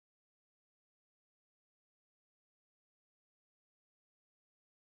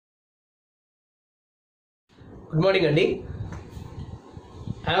Good morning అండి.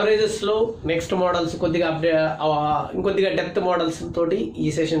 యావరేజెస్లో next models కొద్దిగా ఇంకొద్దిగా డెప్త్ మోడల్స్ తోటి ఈ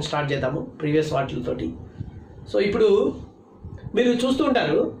సెషన్ స్టార్ట్ చేద్దాము ప్రీవియస్ వాటితోటి. సో ఇప్పుడు మీరు చూస్తూ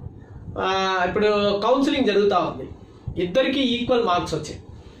ఉంటారు, ఇప్పుడు కౌన్సిలింగ్ జరుగుతూ ఉంది. ఇద్దరికి ఈక్వల్ మార్క్స్ వచ్చాయి.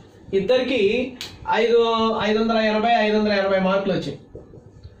 ఇద్దరికి 580 మార్కులు వచ్చాయి.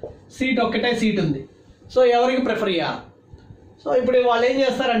 సీట్ ఒక్కటే సీట్ ఉంది. సో ఎవరికి ప్రిఫర్ చేయాలి? సో ఇప్పుడు వాళ్ళు ఏం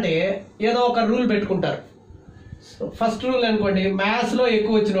చేస్తారంటే ఏదో ఒక రూల్ పెట్టుకుంటారు. సో ఫస్ట్ రూల్ అనుకోండి, మ్యాథ్స్లో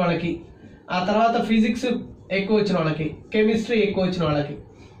ఎక్కువ వచ్చిన వాళ్ళకి, ఆ తర్వాత ఫిజిక్స్ ఎక్కువ వచ్చిన వాళ్ళకి, కెమిస్ట్రీ ఎక్కువ వచ్చిన వాళ్ళకి,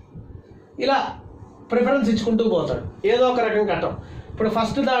 ఇలా ప్రిఫరెన్స్ ఇచ్చుకుంటూ పోతాడు ఏదో ఒక రకం కట్టం. ఇప్పుడు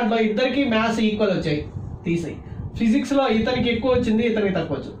ఫస్ట్ దాంట్లో ఇద్దరికి మ్యాథ్స్ ఈక్వల్ వచ్చాయి, తీసాయి. ఫిజిక్స్లో ఇతనికి ఎక్కువ వచ్చింది, ఇతనికి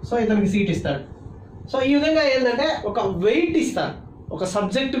తక్కువ వచ్చింది, సో ఇతనికి సీట్ ఇస్తాడు. సో ఈ విధంగా ఏంటంటే ఒక వెయిట్ ఇస్తారు, ఒక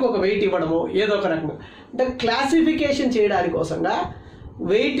సబ్జెక్టుకి ఒక వెయిట్ ఇవ్వడము ఏదో ఒక రకంగా, అంటే క్లాసిఫికేషన్ చేయడానికి కోసంగా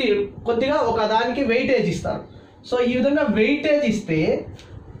వెయిట్ కొద్దిగా ఒక దానికి వెయిటేజ్ ఇస్తారు. సో ఈ విధంగా వెయిటేజ్ ఇస్తే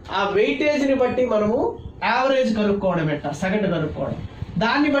ఆ వెయిటేజ్ని బట్టి మనము యావరేజ్ కనుక్కోవడం, సగటు కనుక్కోవడం,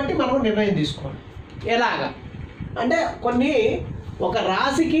 దాన్ని బట్టి మనము నిర్ణయం తీసుకోవడం. ఎలాగా అంటే కొన్ని ఒక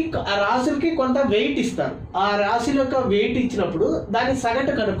రాశులకి కొంత వెయిట్ ఇస్తారు. ఆ రాశుల యొక్క వెయిట్ ఇచ్చినప్పుడు దాన్ని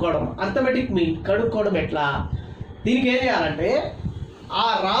సగటు కనుక్కోవడం, అర్థమెటిక్ మీన్ కనుక్కోవడం ఎట్లా? దీనికి ఏం చేయాలంటే ఆ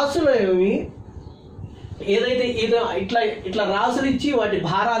రాశులని ఏదైతే ఇట్లా రాశులు ఇచ్చి వాటి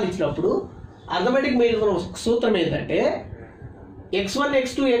భారాలు ఇచ్చినప్పుడు అర్థమెటిక్ మీన్ సూత్రం ఏంటంటే x1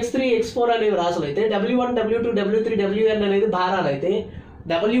 x2 x3 x4 అనేవి రాశులు అయితే, w1 w2 w3 wn అనేది భారాలు అయితే,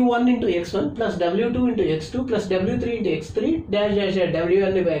 w1 × x1 plus w2 × x2 plus w3 × x3 dash dash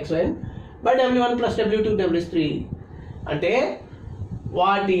wn by xn by w1 plus w2 w3 అంటే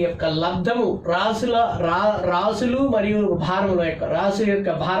వాటి యొక్క లబ్ధము రాశులు మరియు భారముల యొక్క రాశుల యొక్క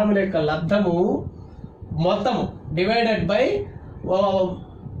భారముల యొక్క లబ్ధము మొత్తము డివైడెడ్ బై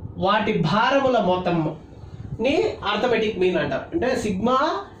వాటి భారముల మొత్తంని అర్థమెటిక్ మీన్ అంటారు. అంటే sigma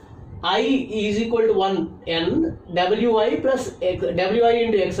i is equal to 1n wi plus wi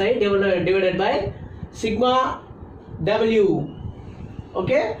into xi divided by sigma w.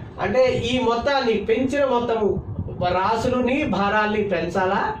 Okay, అంటే ఈ మొత్తాన్ని పెంచిన మొత్తము రాశులని భారాల్ని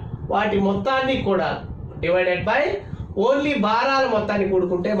పెంచాలా, వాటి మొత్తాన్ని కూడా డివైడెడ్ బై ఓన్లీ భారాల మొత్తాన్ని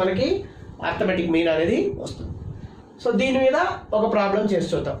కూడుకుంటే మనకి అర్థమెటిక్ మీన్ అనేది వస్తుంది. సో దీని మీద ఒక ప్రాబ్లం చేసి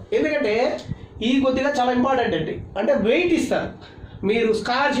చూద్దాం, ఎందుకంటే ఇది కొద్దిగా చాలా ఇంపార్టెంట్ అండి. అంటే వెయిట్ ఇస్తారు మీరు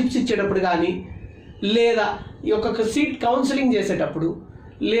స్కాలర్షిప్స్ ఇచ్చేటప్పుడు కానీ, లేదా ఈ యొక్క సీట్ కౌన్సిలింగ్ చేసేటప్పుడు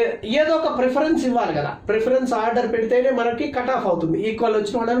ఏదో ఒక ప్రిఫరెన్స్ ఇవ్వాలి కదా. ప్రిఫరెన్స్ ఆర్డర్ పెడితేనే మనకి కట్ ఆఫ్ అవుతుంది. ఈక్వల్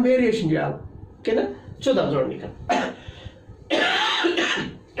వచ్చిన వాళ్ళని వేరియేషన్ చేయాలి. ఓకేనా, చూద్దాం చూడండి. ఇక్కడ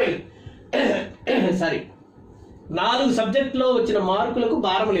సరే, 4 సబ్జెక్టులో వచ్చిన మార్కులకు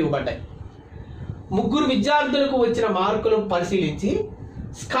భారములు ఇవ్వబడ్డాయి. 3 విద్యార్థులకు వచ్చిన మార్కులను పరిశీలించి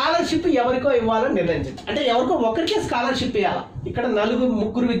స్కాలర్షిప్ ఎవరికో ఇవ్వాలని నిర్ణయించండి. అంటే ఎవరికో ఒకరికే స్కాలర్షిప్ ఇవ్వాలి. ఇక్కడ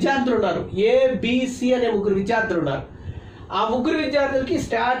 3 విద్యార్థులు ఉన్నారు, ABC అనే 3 విద్యార్థులు ఉన్నారు. ఆ 3 విద్యార్థులకి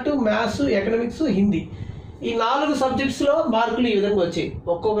స్టాట్, మ్యాథ్స్, ఎకనామిక్స్, హిందీ ఈ 4 సబ్జెక్ట్స్లో మార్కులు ఈ విధంగా వచ్చాయి.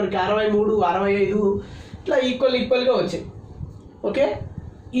 ఒక్కొక్కరికి 63, 65 ఇట్లా ఈక్వల్గా వచ్చాయి. ఓకే,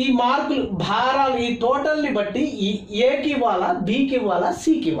 ఈ మార్కులు భారాలు ఈ టోటల్ని బట్టి ఏకి ఇవ్వాలా, బికి ఇవ్వాలా,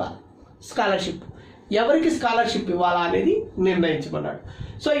 సికి ఇవ్వాలా, స్కాలర్షిప్ ఎవరికి స్కాలర్షిప్ ఇవ్వాలా అనేది నిర్ణయించమన్నాడు.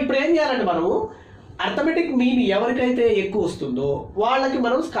 సో ఇప్పుడు ఏం చేయాలంటే మనము అర్థమెటిక్ మీన్ ఎవరికైతే ఎక్కువ వస్తుందో వాళ్ళకి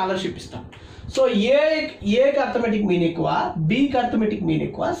మనం స్కాలర్షిప్ ఇస్తాం. సో ఏకి అర్థమెటిక్ మీన్ ఎక్కువ, బికి అర్థమెటిక్ మీన్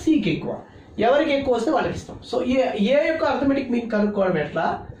ఎక్కువ, సికి ఎక్కువ, ఎవరికి ఎక్కువ వస్తే వాళ్ళకి ఇస్తాం. సో ఏ యొక్క అర్థమెటిక్ మీన్ కనుక్కోవడం ఎట్లా,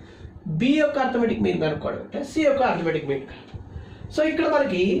 బి యొక్క అర్థమెటిక్ మీన్ కనుక్కోవడం ఎట్లా, సి యొక్క అర్థమెటిక్ మీన్. సో ఇక్కడ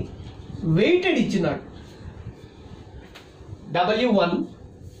మనకి వెయిటెడ్ ఇచ్చినాడు, w1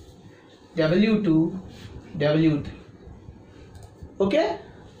 w2 w3. ఓకే,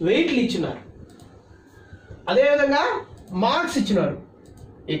 వెయిట్లు ఇచ్చినారు. అదేవిధంగా మార్క్స్ ఇచ్చినారు,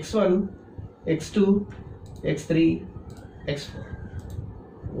 x1 x2 x3 x4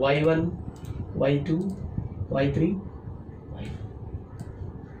 y1 y2 y3 y4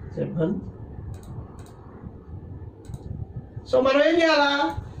 z1. So మనం ఏం చేయాలా,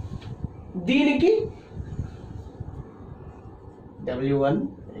 దీనికి w1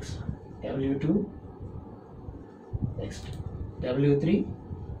 x1 w2 x2 w3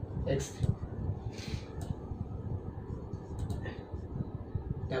 x3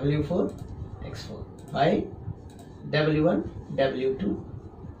 w4 x4 by w1 w2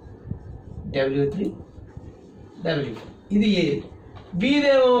 w3 w4. ఇది ఏ. బీది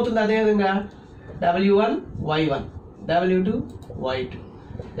ఏమవుతుంది అదేవిధంగా w1 y1 w2 y2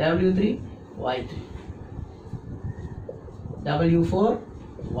 w3 y3 w4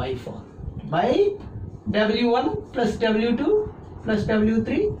 y4 by w1 plus w2 plus w3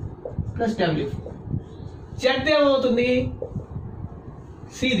 plus w4. Z ఏమవుతుంది,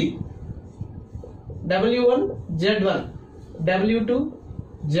 సిది W1 Z1, W2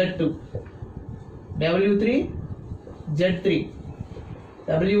 Z2, W3 Z3,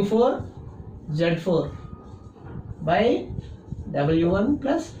 W4 Z4 by W1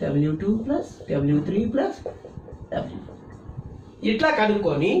 plus W2 plus W3 plus W. ఇట్లా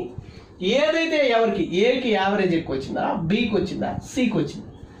కనుక్కొని ఏదైతే ఎవరికి ఏకి average ఎక్కువ వచ్చిందా, బికి వచ్చిందా, సికి వచ్చిందా,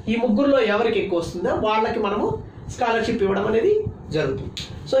 ఈ ముగ్గురులో ఎవరికి ఎక్కువ వస్తుందో వాళ్ళకి మనము స్కాలర్షిప్ ఇవ్వడం అనేది జరుగుతుంది.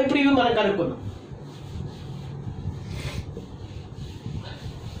 సో ఇప్పుడు ఇవి మనం కనుక్కున్నాం.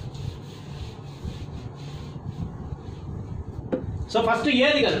 సో ఫస్ట్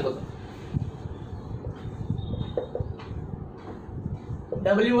ఏది కనుక్కుందాం.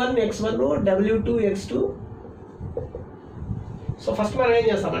 W1 X1 W2 X2. So first మనం ఏం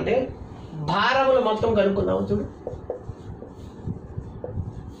చేస్తామంటే భారములు మొత్తం కనుక్కుందాం. చూడు,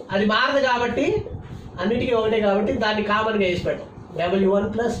 అది మారదు కాబట్టి అన్నిటికీ ఒకటే కాబట్టి దాన్ని కామన్గా వేసి పెట్టాం. W1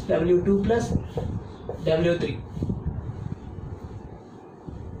 plus W2 plus W3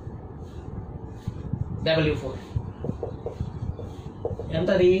 W4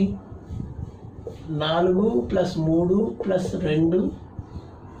 ఎంతది, 4 plus 3 plus 2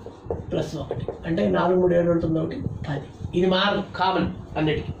 plus 1 అంటే 4 3 7 ఉంటుంది, 1 10. ఇది మారు కామన్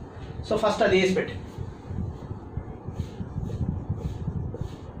అన్నిటికీ. సో ఫస్ట్ అది వేసి పెట్టి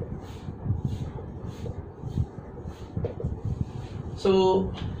సో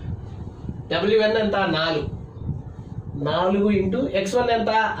WN ఎంత, 4 ఇంటూ X1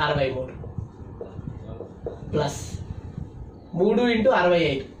 ఎంత 63 plus 3 into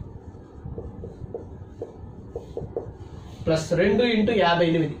 65 plus 2 into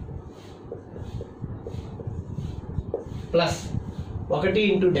 58 plus 1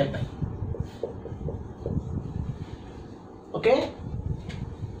 into 70. Okay,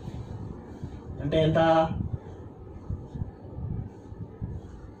 అంటే ఎంత,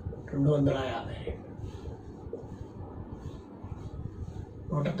 250,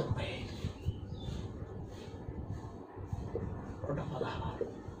 195, 116,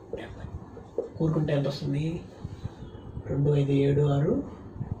 70. కూరుకుంటే ఎంత వస్తుంది, 2 5 7 6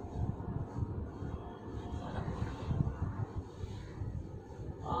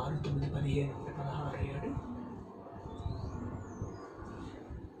 6 9 15 16 7 6 5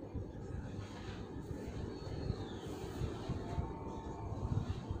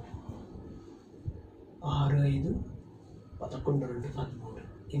 11 2 13 8 1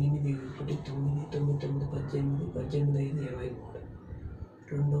 9 9 9 18 18 5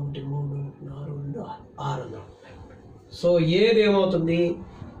 23 2 1 3 4 2 6. సో ఏది ఏమవుతుంది,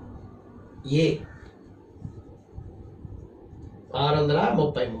 ఏ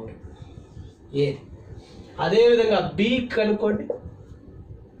 633 ఏది. అదేవిధంగా బి కనుక్కోండి.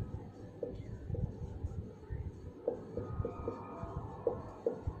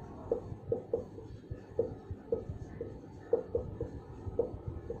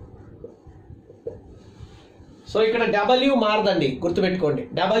 సో ఇక్కడ W మారదండి, గుర్తుపెట్టుకోండి,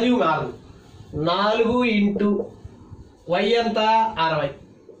 W మారదు. 4 ఇంటూ Y ఎంత 60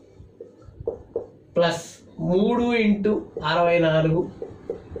 plus 3 into 64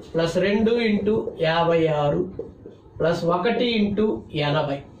 plus 2 into 56 plus 1 into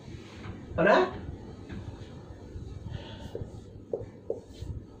 80.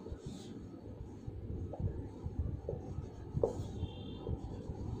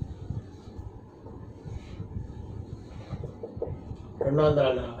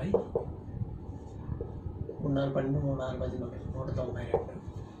 అవునా, రెండు 240 3 6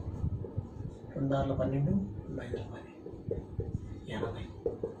 12 3 6 10 192 2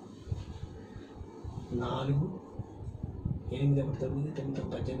 6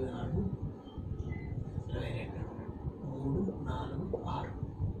 12 5 10 80 4 8 9 9 9 18 4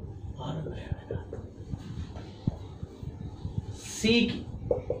 22 3 4 6 654. సికి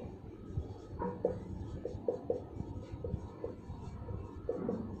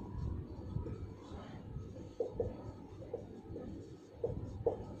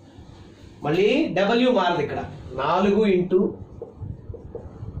మళ్ళీ W మారదు. ఇక్కడ 4 into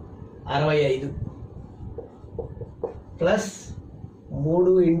 65 plus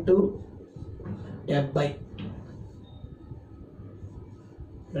 3 into 70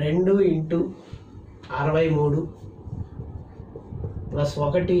 2 into 63 plus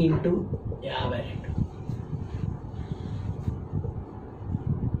 1 into 52.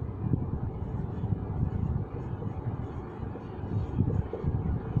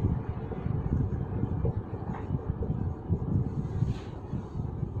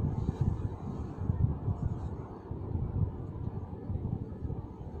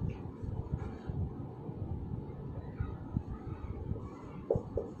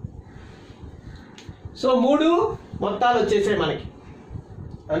 So 3 మొత్తాలు వచ్చేసాయి మనకి,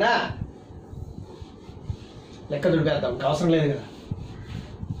 అవునా? లెక్క దుడిపేద్దాం, అవసరం లేదు కదా.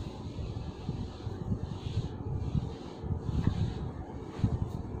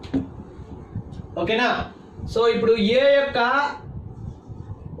 ఓకేనా? సో ఇప్పుడు ఏ యొక్క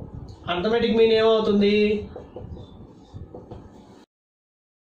అర్థమెటిక్ మీన్ ఏమవుతుంది?